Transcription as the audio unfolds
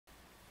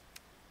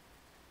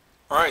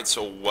Alright,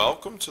 so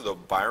welcome to the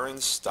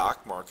Byron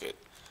Stock Market.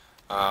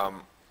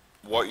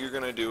 What you're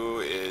going to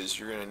do is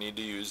you're going to need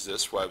to use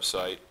this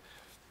website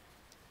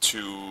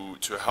to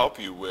help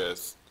you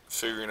with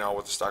figuring out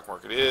what the stock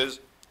market is,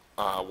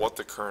 what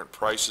the current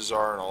prices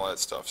are, and all that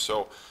stuff.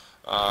 So,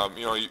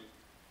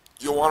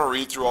 you'll want to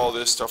read through all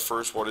this stuff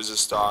first. What is a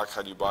stock?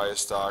 How do you buy a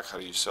stock? How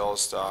do you sell a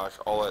stock?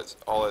 All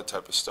that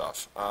type of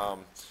stuff.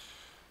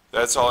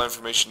 That's all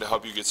information to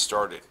help you get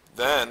started.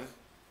 Then,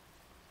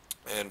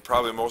 and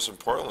probably most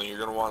importantly, you're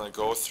going to want to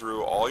go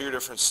through all your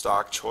different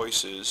stock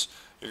choices.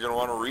 You're going to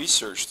want to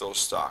research those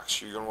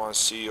stocks. You're going to want to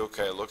see,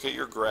 okay, look at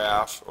your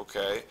graph,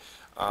 okay,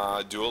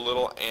 do a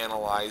little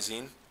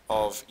analyzing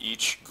of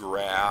each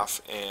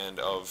graph and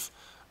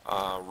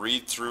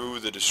read through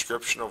the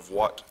description of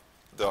what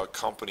the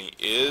company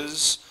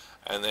is,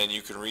 and then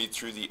you can read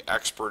through the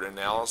expert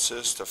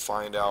analysis to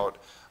find out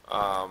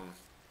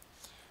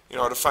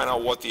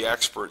what the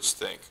experts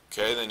think.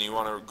 Okay, then you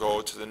want to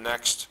go to the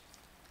next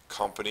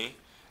company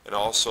and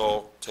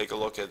also take a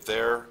look at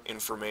their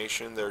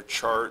information, their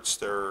charts,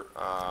 their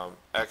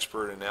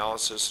expert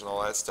analysis, and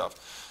all that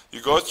stuff.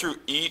 You go through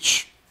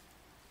each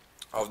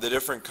of the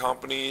different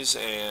companies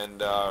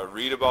and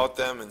read about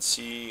them and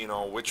see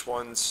which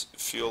ones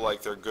feel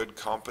like they're good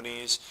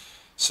companies,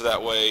 so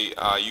that way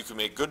you can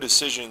make good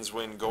decisions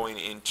when going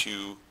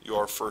into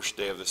your first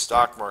day of the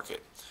stock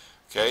market.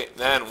 Okay,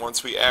 then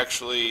once we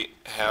actually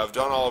have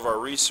done all of our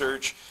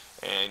research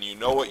and you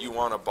know what you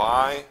want to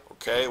buy,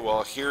 okay,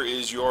 well, here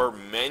is your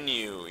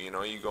menu.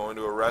 You go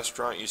into a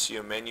restaurant, you see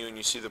a menu and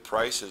you see the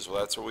prices. Well,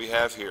 that's what we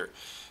have here.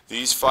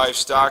 These 5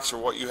 stocks are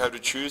what you have to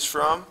choose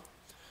from.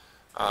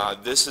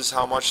 This is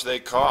how much they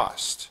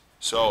cost.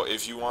 So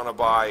if you want to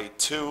buy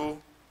 2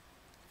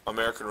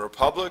 American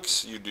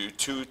Republics, you do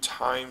 2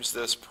 times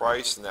this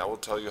price, and that will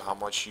tell you how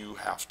much you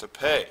have to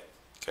pay.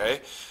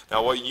 Okay.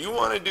 Now what you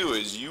want to do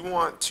is you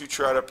want to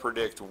try to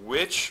predict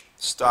which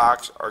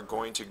stocks are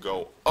going to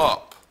go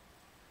up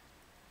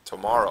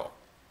tomorrow,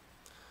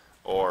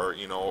 or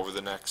over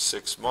the next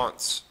 6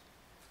 months.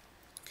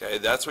 Okay,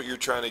 that's what you're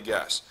trying to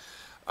guess.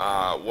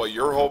 What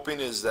you're hoping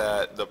is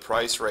that the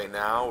price right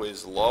now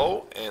is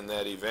low and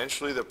that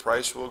eventually the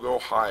price will go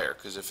higher,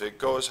 because if it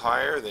goes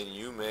higher, then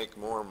you make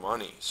more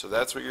money. So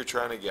that's what you're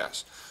trying to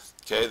guess.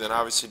 Okay, then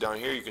obviously down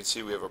here you can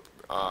see we have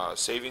a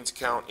savings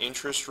account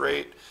interest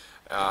rate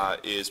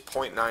is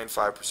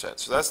 0.95%.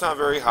 So that's not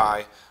very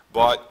high,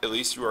 but at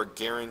least you are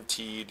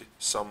guaranteed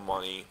some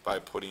money by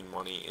putting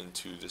money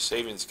into the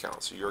savings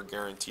account. So you're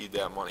guaranteed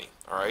that money.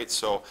 All right.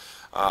 So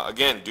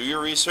again, do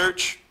your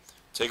research,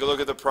 take a look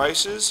at the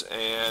prices,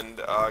 and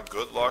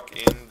good luck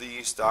in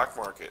the stock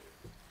market.